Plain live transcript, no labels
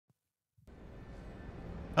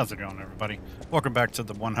How's it going, everybody? Welcome back to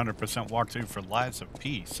the 100% walkthrough for Lies of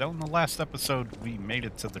P. So in the last episode, we made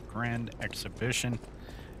it to the Grand Exhibition,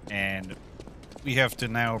 and we have to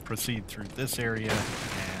now proceed through this area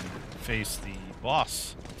and face the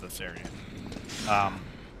boss of this area.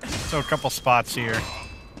 So a couple spots here.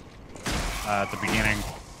 At the beginning,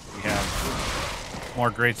 we have more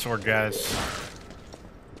greatsword guys,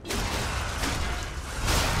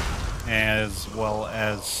 as well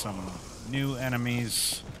as some new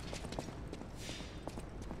enemies,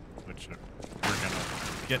 which we're gonna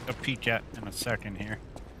get a peek at in a second here.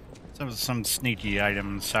 Some sneaky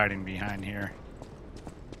items hiding behind here.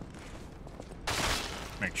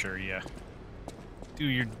 Make sure you do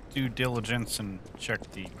your due diligence and check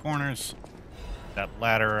the corners. That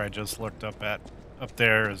ladder I just looked up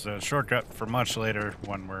there is a shortcut for much later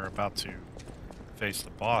when we're about to face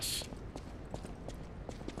the boss.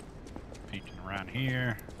 Peeking around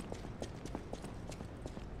here.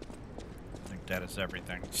 I think that is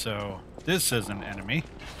everything. So this is an enemy.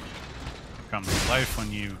 Comes to life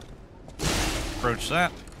when you approach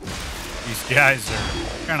that. These guys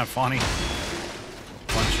are kind of funny.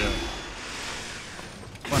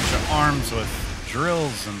 Bunch of arms with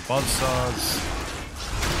drills and buzzsaws.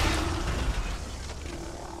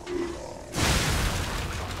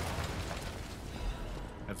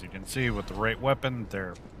 As you can see, with the right weapon,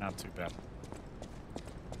 they're not too bad.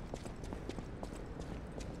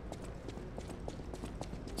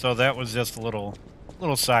 So that was just a little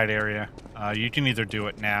side area. You can either do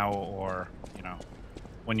it now or, you know,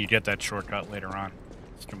 when you get that shortcut later on.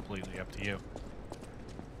 It's completely up to you.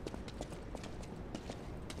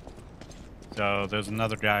 So there's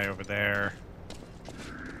another guy over there.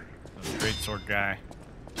 There's a greatsword guy.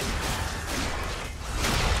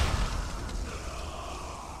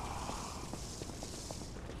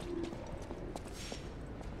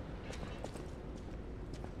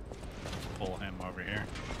 Let's pull him over here.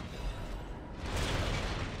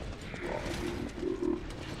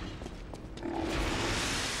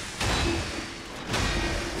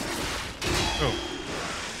 Oh.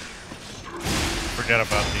 Forgot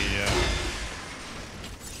about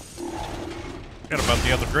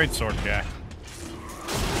the other greatsword guy.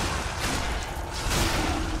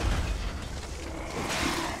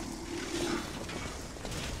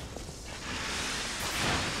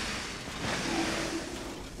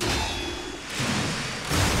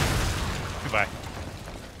 Goodbye.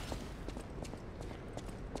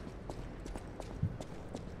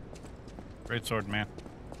 Greatsword man,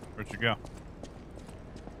 where'd you go?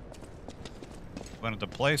 Wanted to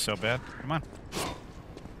play so bad. Come on.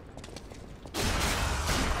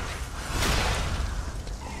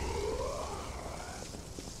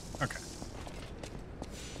 Okay.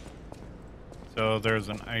 So there's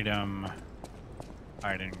an item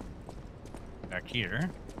hiding back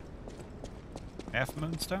here. Half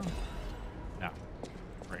moonstone? No.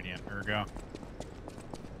 Radiant ergo.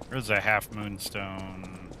 There's a half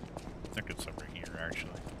moonstone. I think it's over here,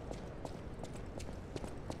 actually.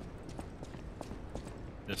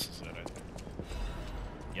 This is it, I think.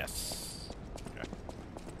 Yes. Okay.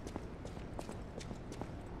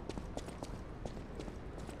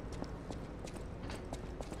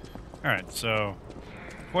 Alright, so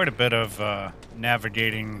quite a bit of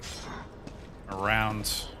navigating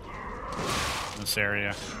around this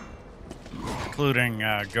area, including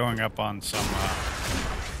going up on some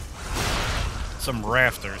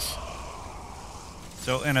rafters.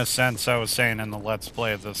 So in a sense, I was saying in the Let's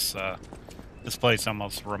Play, this place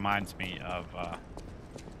almost reminds me of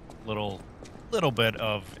little bit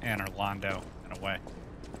of Anor Londo in a way.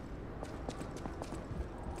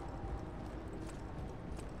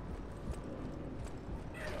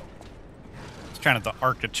 Kind of the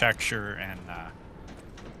architecture and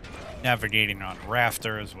navigating on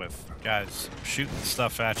rafters with guys shooting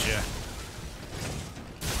stuff at you.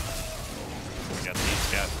 We got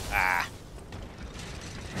these guys. Ah.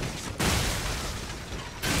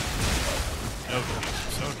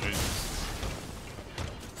 Oh Jesus.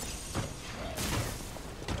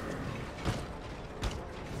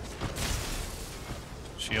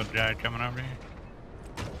 Shield guy coming over here.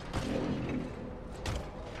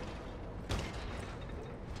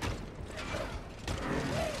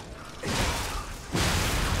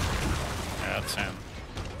 That's him.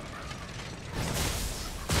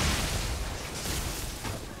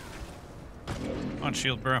 Come on,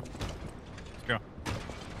 shield, bro. Let's go.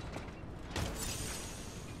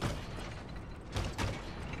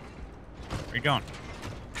 Where you going?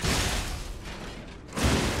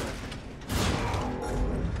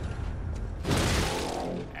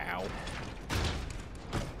 Ow.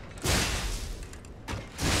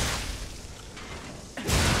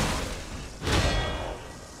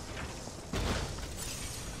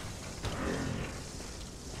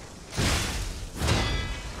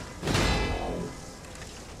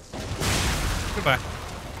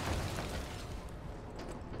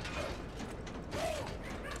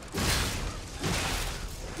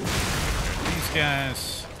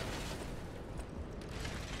 guys.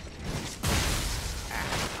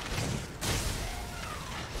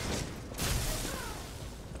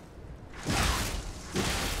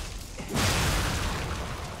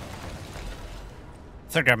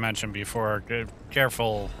 I think I mentioned before,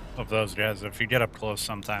 careful of those guys. If you get up close,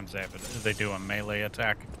 sometimes they do a melee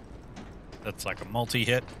attack. That's like a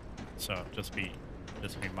multi-hit, so just be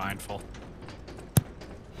mindful.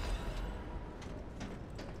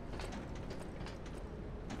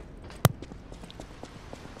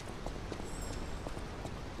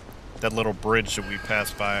 That little bridge that we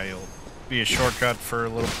passed by will be a shortcut for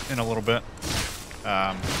in a little bit. Take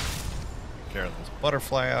care of this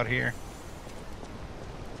butterfly out here.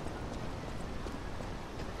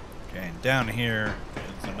 Okay, and down here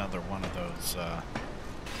is another one of those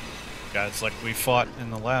guys like we fought in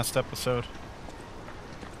the last episode.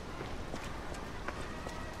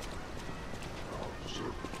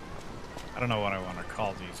 I don't know what I want to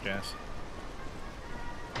call these guys.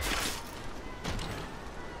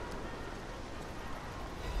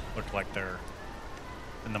 Look like they're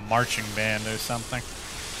in the marching band or something.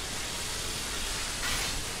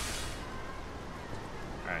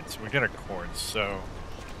 Alright, so we get a cord. So,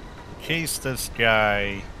 in case this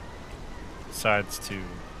guy decides to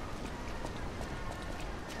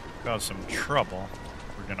cause some trouble,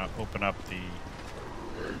 we're going to open up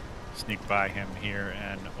sneak by him here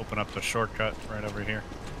and open up the shortcut right over here,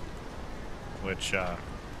 which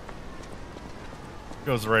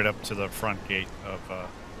goes right up to the front gate of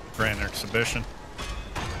Grand Exhibition.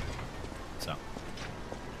 So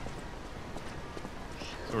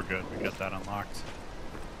we're good. We got that unlocked.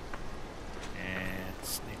 And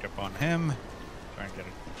sneak up on him. Try and get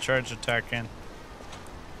a charge attack in.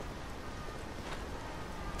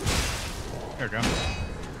 There we go.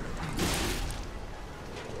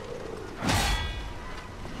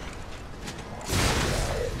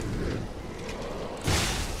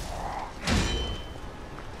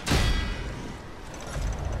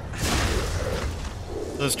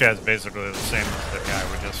 This guy's basically the same as the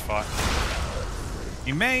guy we just fought.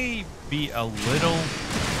 He may be a little...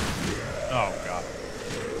 Oh, God.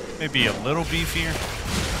 Maybe a little beefier.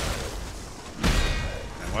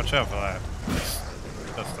 And watch out for that.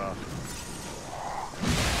 That's tough.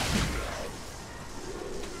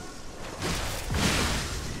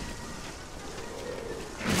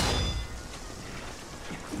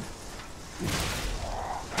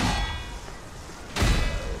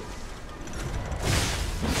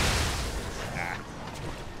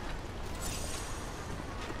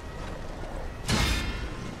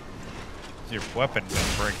 Your weapon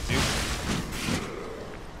doesn't break, dude.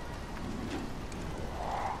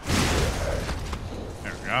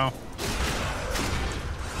 There we go.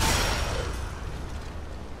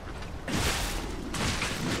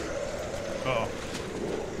 Uh-oh.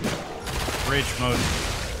 Rage mode.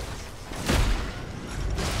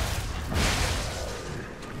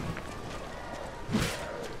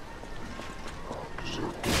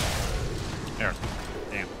 There.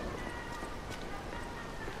 Damn.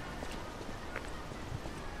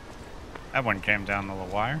 That one came down the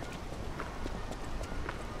wire.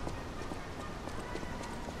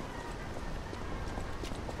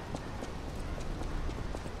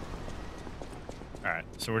 Alright,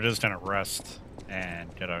 so we're just gonna rest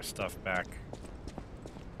and get our stuff back.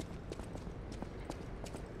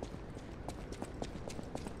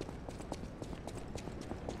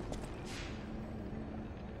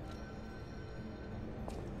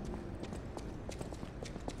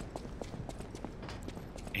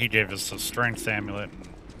 He gave us a strength amulet, and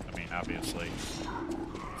I mean, obviously,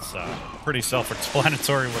 it's pretty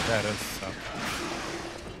self-explanatory what that is, so.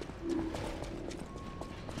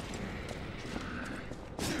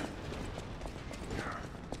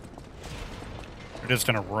 We're just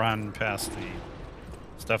gonna run past the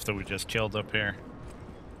stuff that we just killed up here.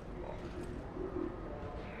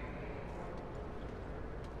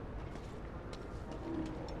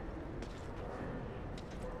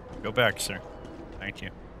 Go back, sir. Thank you.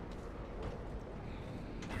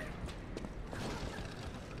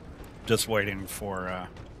 Just waiting for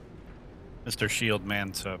Mr. Shield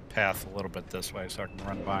Man to path a little bit this way so I can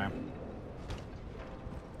run by him.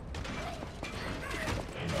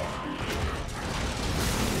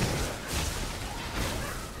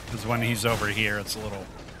 Because when he's over here, it's a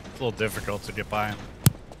little difficult to get by him.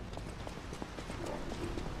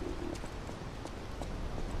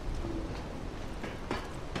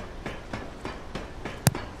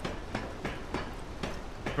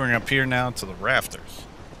 Going up here now to the rafters.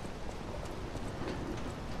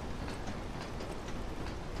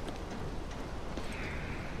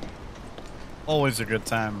 Always a good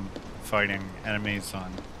time fighting enemies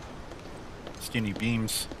on skinny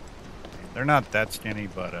beams. They're not that skinny,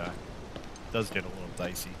 but it does get a little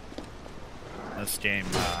dicey. This game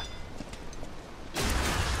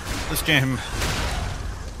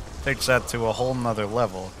takes that to a whole nother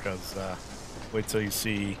level, because wait till you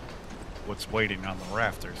see what's waiting on the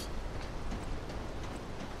rafters.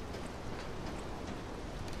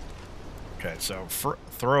 Okay, so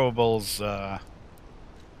throwables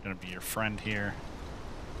gonna be your friend here.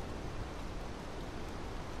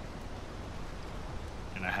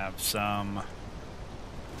 Gonna have some.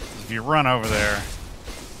 If you run over there,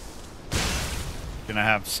 gonna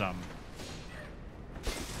have some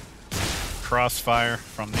crossfire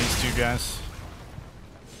from these two guys.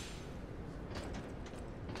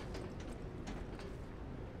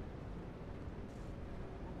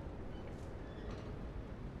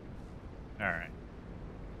 Alright.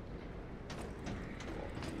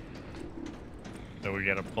 So we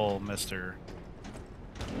gotta pull Mr.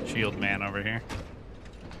 Shield Man over here.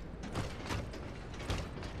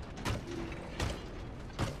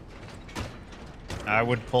 I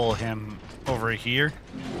would pull him over here.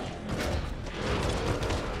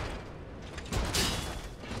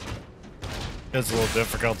 It's a little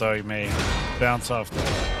difficult though, you may bounce off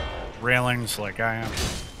the railings like I am.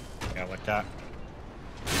 Yeah, like that.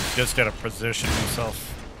 Just gotta position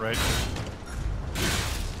yourself right.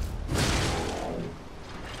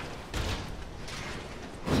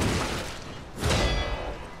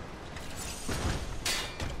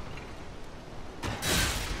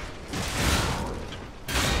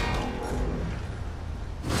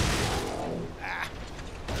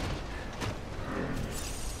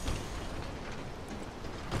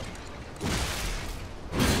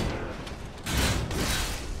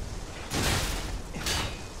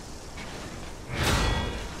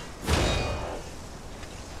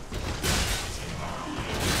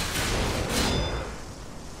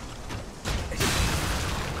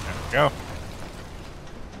 Go.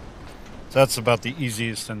 So that's about the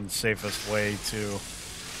easiest and safest way to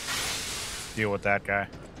deal with that guy.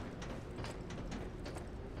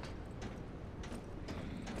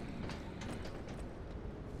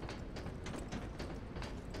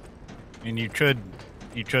 And you could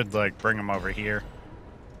like bring him over here,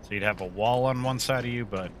 so you'd have a wall on one side of you,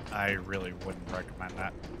 but I really wouldn't recommend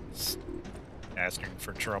that. It's asking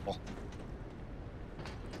for trouble.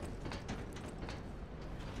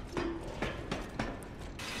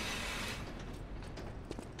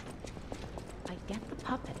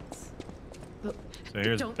 Puppets. But so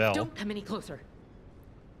here's Belle. Don't come any closer.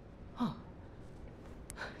 Oh.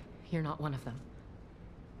 You're not one of them.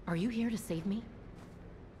 Are you here to save me?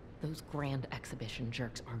 Those grand exhibition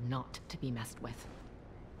jerks are not to be messed with.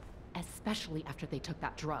 Especially after they took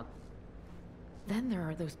that drug. Then there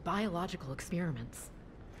are those biological experiments.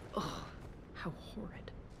 Oh, how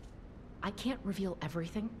horrid. I can't reveal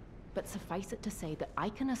everything, but suffice it to say that I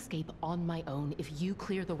can escape on my own if you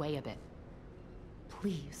clear the way a bit.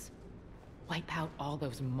 Please, wipe out all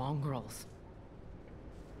those mongrels.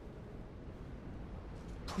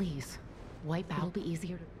 Please, wipe out. It'll be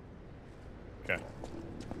easier to... Okay.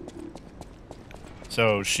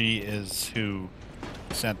 So she is who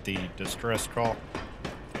sent the distress call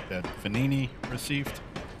that Vanini received.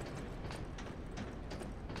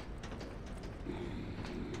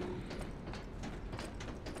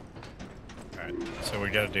 Alright, so we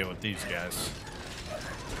gotta deal with these guys.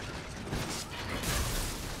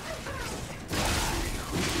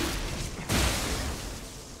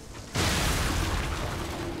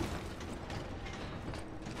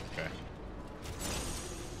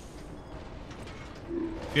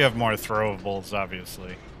 If you have more throwables,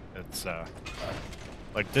 obviously, it's,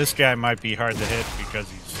 like this guy might be hard to hit because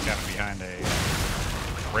he's kind of behind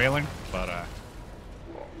a railing, but,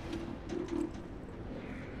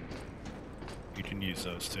 you can use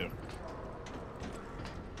those too.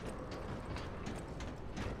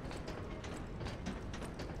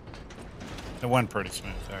 It went pretty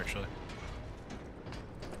smooth, actually.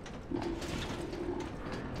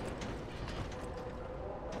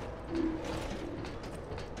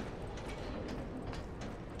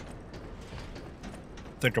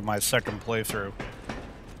 Think of my second playthrough.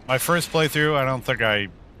 My first playthrough, I don't think I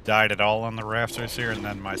died at all on the rafters here, and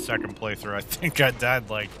then my second playthrough, I think I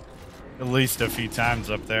died like at least a few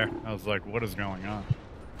times up there. I was like, what is going on?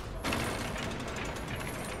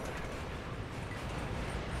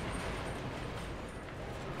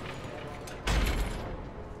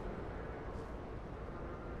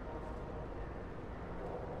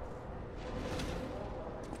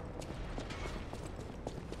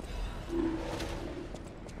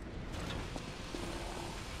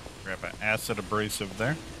 Grab an acid abrasive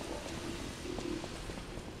there.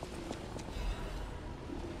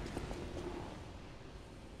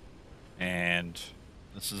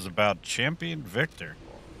 about Champion Victor.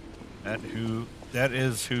 That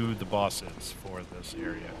is who the boss is for this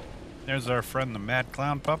area. There's our friend the Mad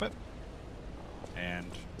Clown Puppet.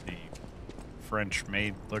 And the French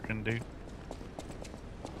maid looking dude.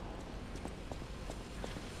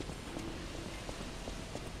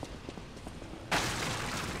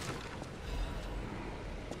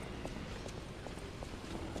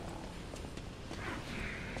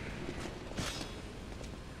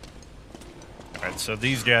 Alright, so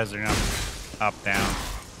these guys are gonna hop down.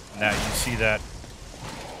 Now you see that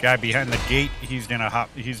guy behind the gate, he's gonna pop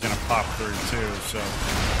through too, so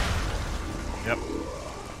yep.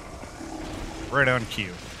 Right on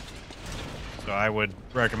cue. So I would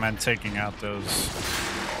recommend taking out those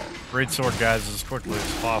greatsword guys as quickly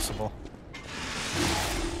as possible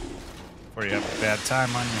before you have a bad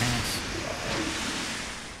time on your hands.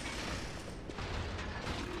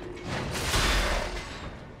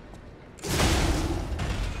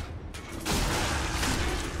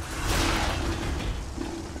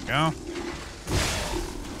 Go.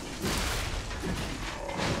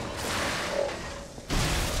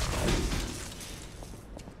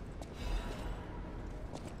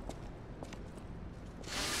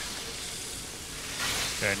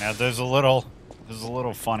 Okay, now there's a little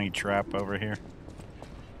funny trap over here.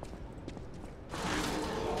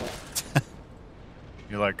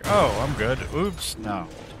 You're like, oh, I'm good. Oops, no.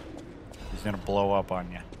 He's gonna blow up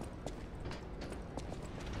on you.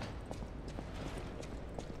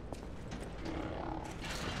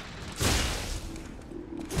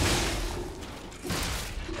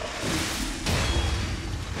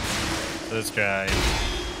 This guy.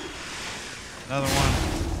 Another one.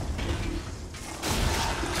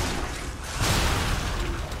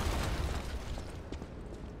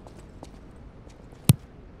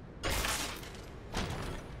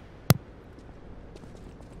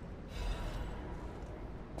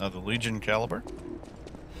 Another Legion caliber.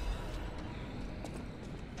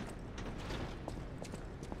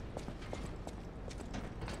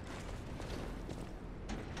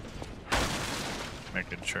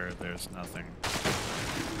 Making sure there's nothing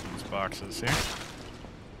in these boxes here.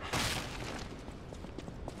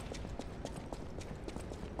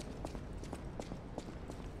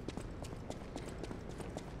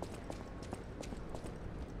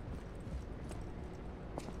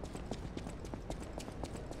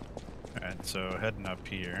 Alright, so heading up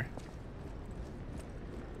here.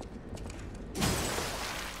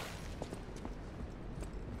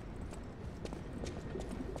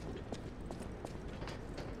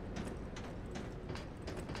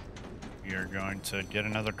 You're going to get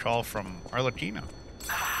another call from Arlecchino. Another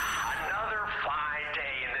fine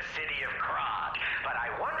day in the city of Krat. But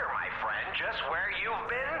I wonder, my friend, just where you've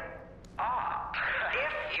been?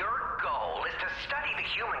 If your goal is to study the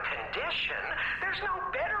human condition, there's no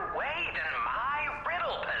better way than my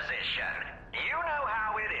riddle position. You know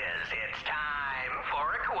how it is. It's time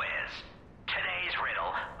for a quiz. Today's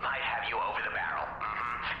riddle might have you over the barrel.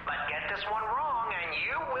 But get this one wrong and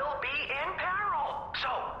you will be in peril.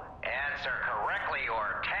 So, answer correctly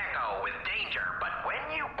or tango with danger. But when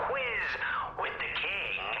you quiz with the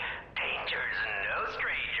king, danger's no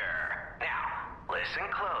stranger. Now, listen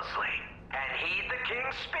closely and heed the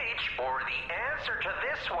king's speech, or the answer to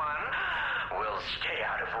this one will stay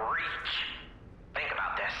out of reach. Think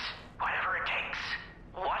about this. Whatever it takes.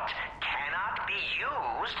 What cannot be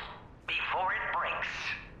used before it breaks?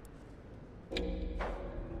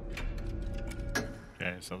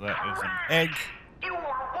 Okay, so that is an egg. You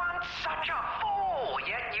were once such a fool,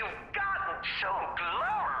 yet you've gotten so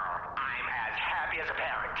clever. I'm as happy as a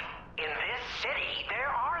parent. In this city, there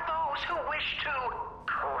are those who wish to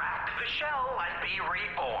crack the shell and be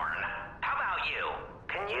reborn. How about you?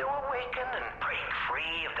 Can you awaken and break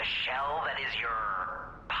free of the shell that is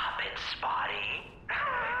your puppet's body?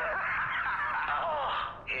 Oh,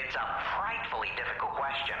 it's a frightfully difficult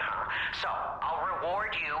question, huh? So, I'll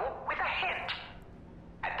reward you with a hint.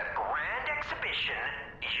 At the Grand Exhibition,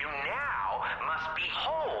 you now must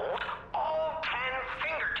behold all 10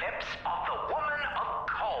 fingertips of the Woman of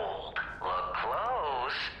Cold. Look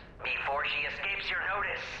close before she escapes your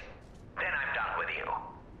notice. Then I'm done with you.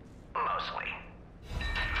 Mostly.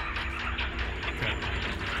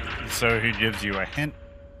 So he gives you a hint.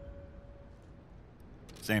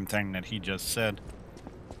 Same thing that he just said.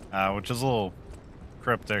 Which is a little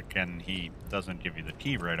cryptic, and he doesn't give you the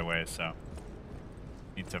key right away, so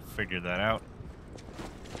need to figure that out.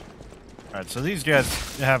 Alright, so these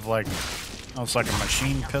guys have like almost like a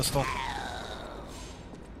machine pistol.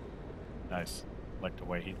 Nice. Like the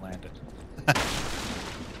way he landed.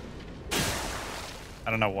 I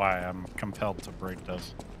don't know why I'm compelled to break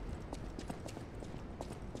those.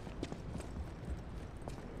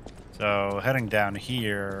 So heading down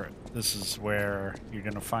here, this is where you're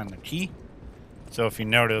going to find the key. So if you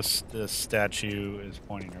notice, this statue is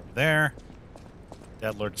pointing over there.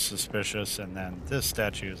 That looks suspicious, and then this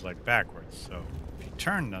statue is like backwards. So if you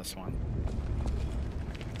turn this one,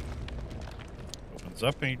 it opens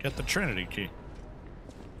up and you get the Trinity key.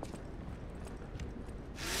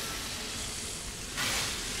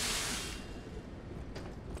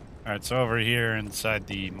 Alright, so over here inside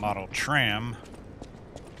the model tram,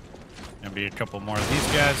 gonna be a couple more of these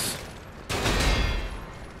guys.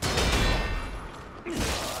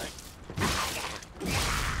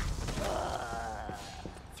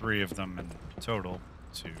 Three of them in total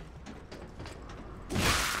to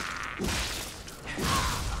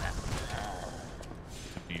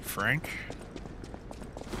be frank.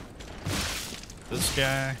 This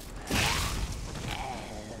guy.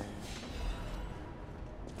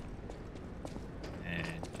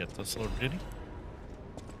 Get this little ditty.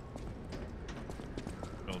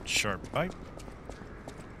 Build sharp pipe.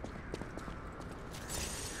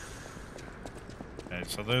 Okay,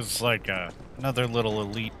 so there's like another little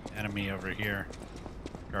elite enemy over here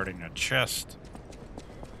guarding a chest.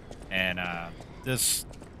 And this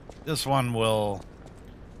one will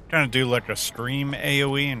kind of do like a scream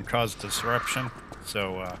AoE and cause disruption.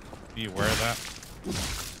 So be aware of that.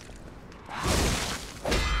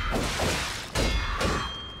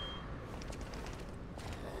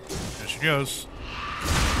 Goes.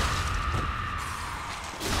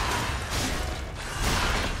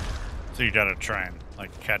 So you gotta try and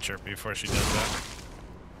like catch her before she does that.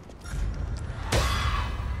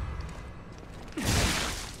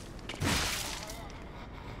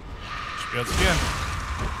 She goes again.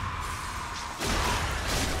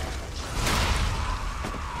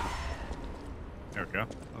 There we go.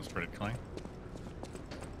 That was pretty clean.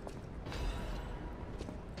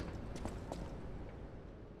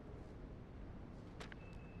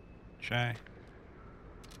 Okay.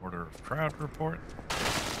 Order of crowd report.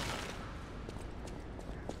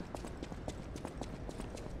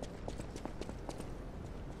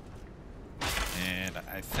 And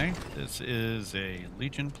I think this is a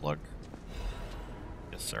Legion plug.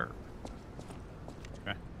 Yes, sir.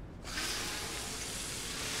 Okay.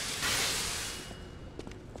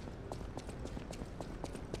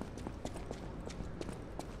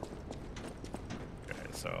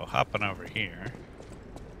 Okay, so hopping over here.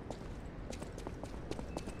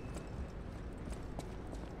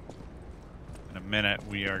 Minute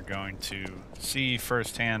we are going to see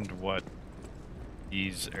firsthand what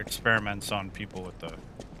these experiments on people with the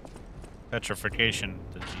petrification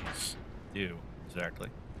disease do exactly.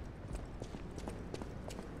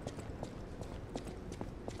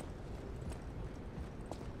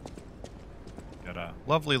 Got a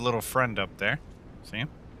lovely little friend up there. See him?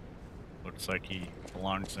 Looks like he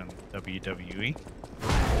belongs in WWE.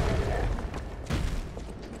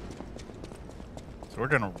 So we're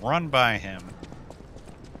gonna run by him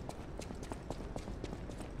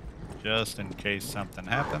just in case something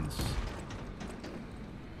happens.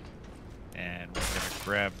 And we're going to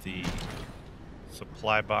grab the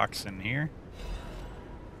supply box in here.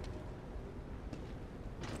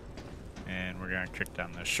 And we're going to kick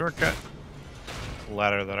down this shortcut. The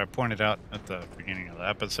ladder that I pointed out at the beginning of the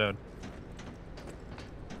episode.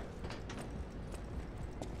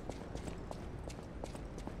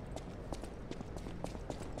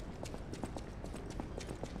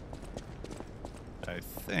 I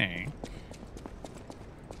think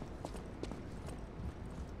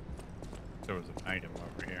there was an item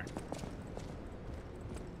over here.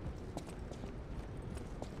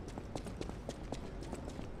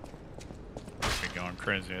 I'd be going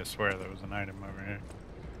crazy, I swear there was an item over here.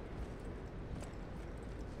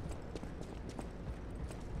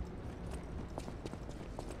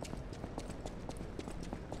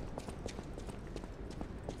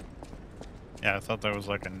 Yeah, I thought there was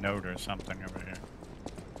like a note or something over here.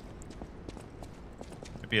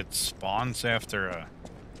 Maybe it spawns after a...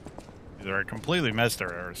 Either I completely missed it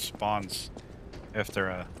or it spawns after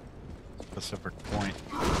a specific point.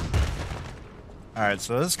 Alright,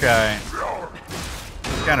 so this guy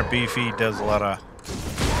is kind of beefy, does a lot of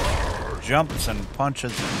jumps and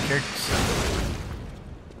punches and kicks.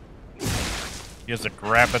 He has a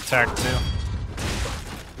grab attack too.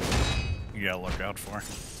 You gotta look out for.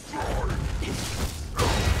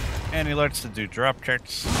 And he likes to do drop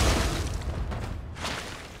kicks.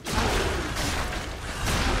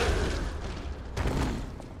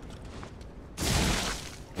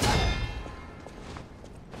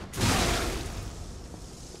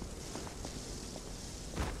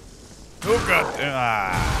 Oh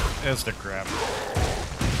god, there's the grab.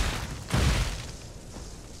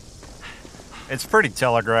 It's pretty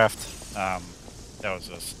telegraphed. That was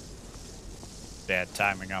just bad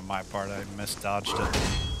timing on my part. I misdodged it.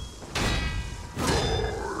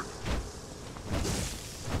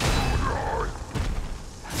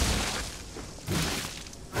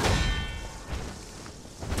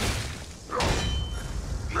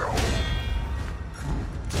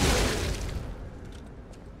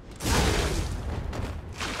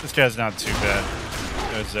 This guy's not too bad.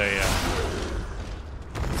 There's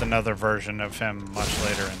it's another version of him much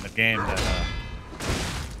later in the game that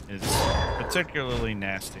is particularly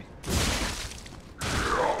nasty.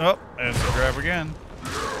 Oh, there's the grab again.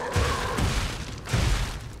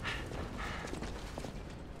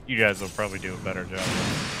 You guys will probably do a better job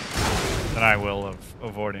than I will of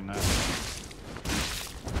avoiding that.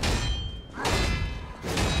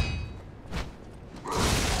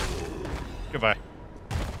 Goodbye.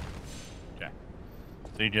 Okay.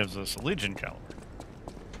 So he gives us a Legion caliber.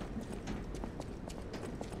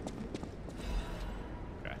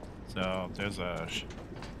 Okay. So there's a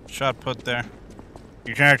shot put there.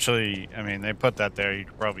 You can actually, I mean, they put that there. You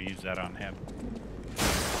could probably use that on him.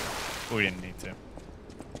 But we didn't need to.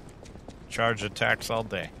 Charge attacks all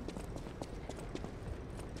day.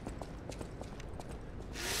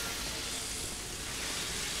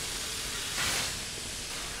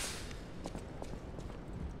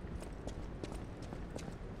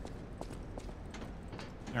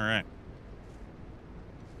 All right.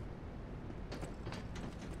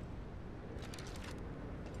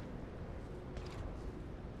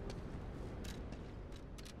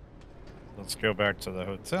 Let's go back to the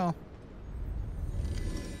hotel.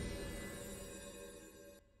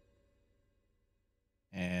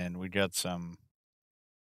 And we got some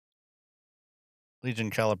Legion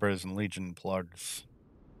calibers and Legion plugs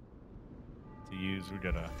to use.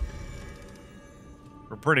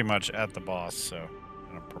 We're pretty much at the boss, so I'm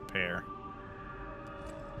gonna prepare.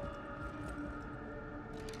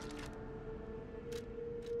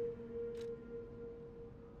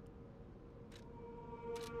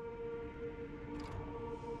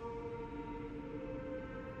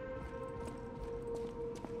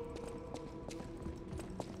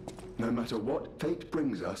 No matter what fate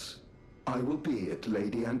brings us, I will be at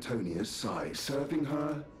Lady Antonia's side. Serving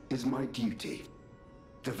her is my duty.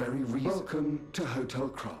 The very reason. Welcome to Hotel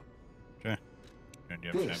Krat. Okay.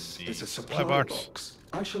 This is a supply box.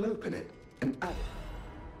 I shall open it and add it.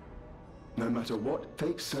 No matter what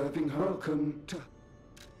fate serving her. Welcome to.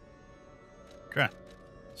 Okay.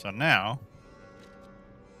 So now,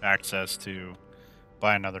 access to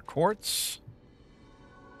buy another quartz,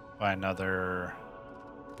 buy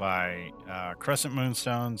Crescent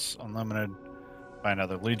Moonstones, unlimited, buy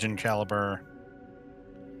another Legion caliber.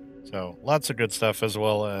 So lots of good stuff, as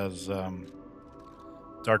well as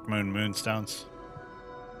Dark Moon Moonstones.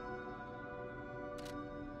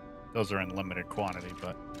 Those are in limited quantity,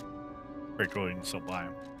 but pretty cool. You can still buy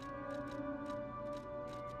them.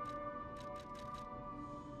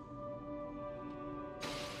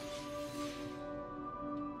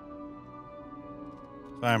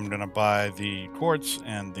 I'm going to buy the quartz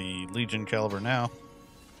and the Legion caliber now.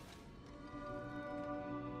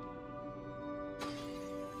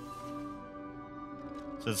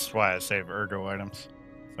 So this is why I save ergo items,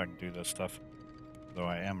 so I can do this stuff. Though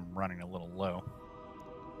I am running a little low.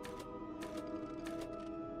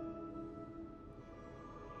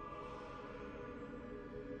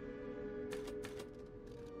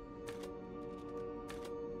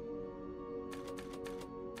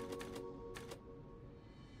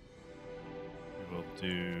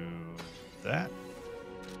 Do that.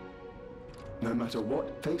 No matter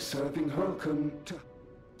what fate serving her. Welcome to.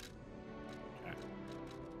 Okay.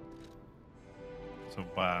 So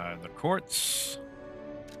buy the quartz.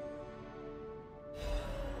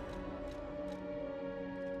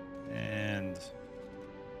 And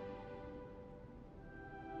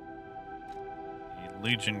the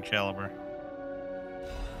Legion caliber.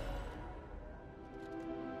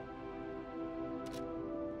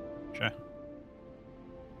 Okay.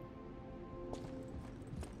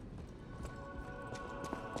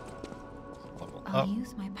 I'll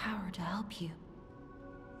use my power to help you.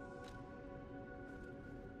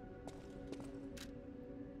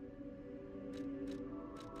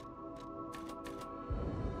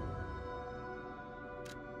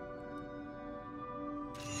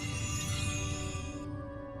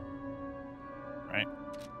 Right.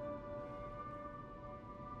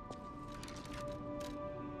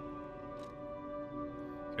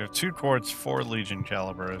 So we have 2 quartz, 4 Legion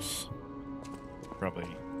calibers. Probably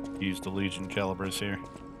use the Legion calibers here.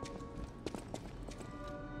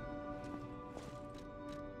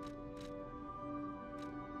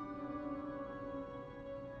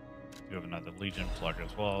 You have another Legion plug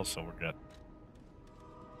as well, so we're good.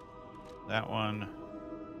 That one.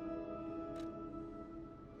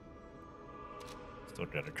 Still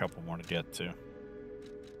got a couple more to get to.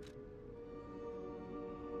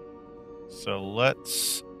 So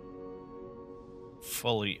let's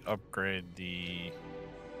fully upgrade the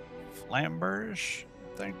Flamberge,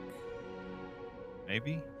 I think.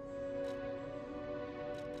 Maybe?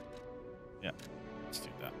 Yeah, let's do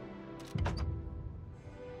that.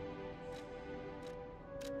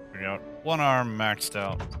 We got one arm maxed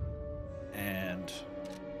out, and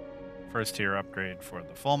first tier upgrade for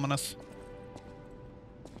the Fulminous.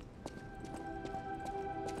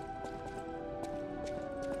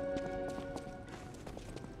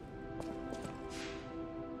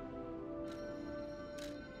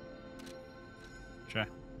 Okay,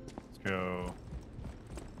 let's go.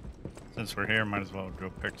 Since we're here, might as well go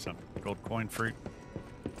pick some gold coin fruit.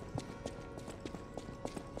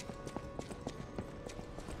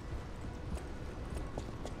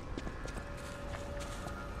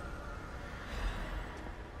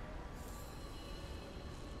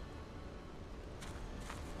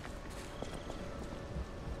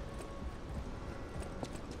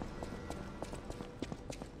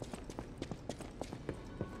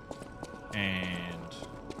 And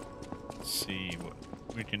let's see what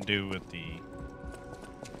we can do with the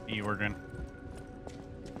E-organ.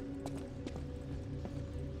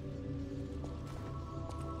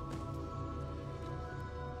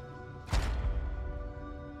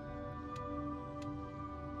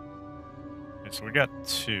 Okay, so we got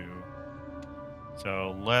 2.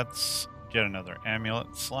 So let's get another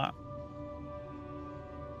amulet slot.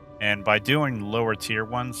 And by doing lower tier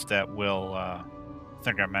ones, that will, I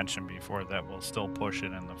think I mentioned before, that will still push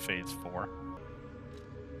it into phase 4.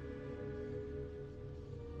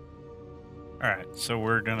 Alright, so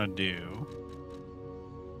we're gonna do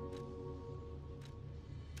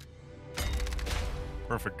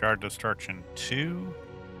Perfect Guard Destruction 2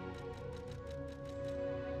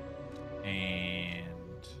 and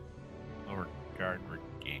Lower Guard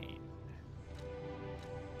Regain.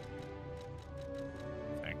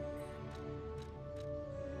 I think.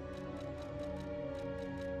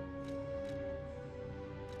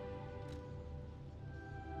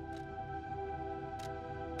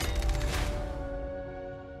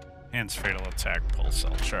 Hands Fatal Attack, Pulse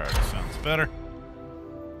Cell Charge. Sounds better.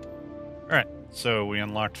 Alright, so we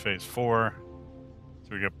unlocked phase 4.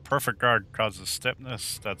 So we got Perfect Guard causes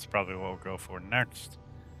stiffness. That's probably what we'll go for next.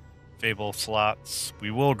 Fable slots.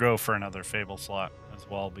 We will go for another Fable slot as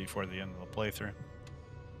well before the end of the playthrough.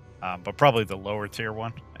 But probably the lower tier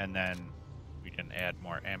one. And then we can add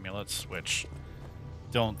more amulets, which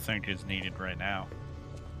don't think is needed right now.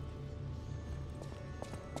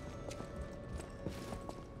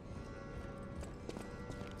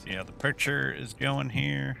 See how the picture is going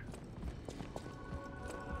here.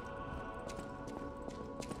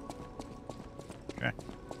 Okay.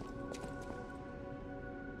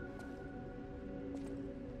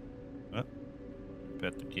 Oh,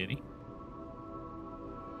 pet the kitty.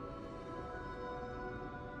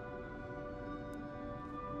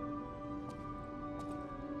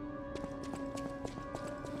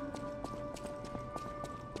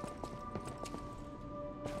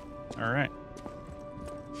 All right.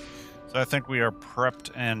 So I think we are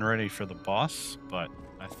prepped and ready for the boss, but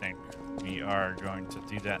I think we are going to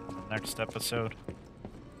do that in the next episode.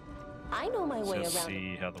 I know my way Let's around.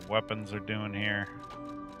 see how the weapons are doing here.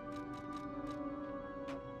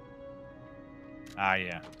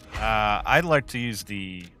 Yeah. I'd like to use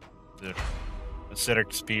the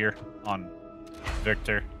acidic spear on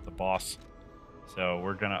Victor, the boss. So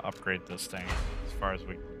we're gonna upgrade this thing as far as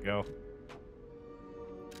we can go.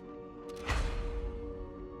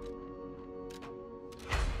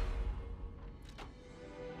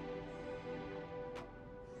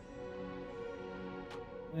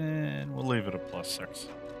 And we'll leave it at +6.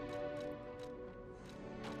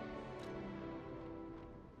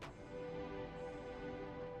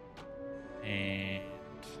 And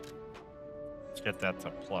let's get that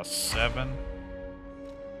to +7.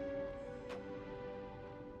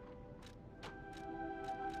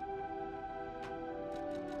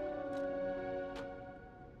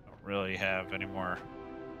 Don't really have any more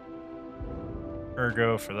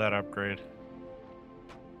ergo for that upgrade.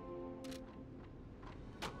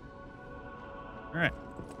 Alright,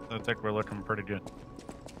 so I think we're looking pretty good.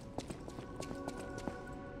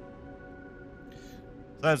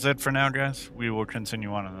 So that's it for now, guys. We will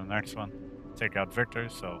continue on in the next one. Take out Victor,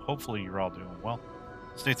 so hopefully you're all doing well.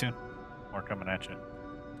 Stay tuned. More coming at you.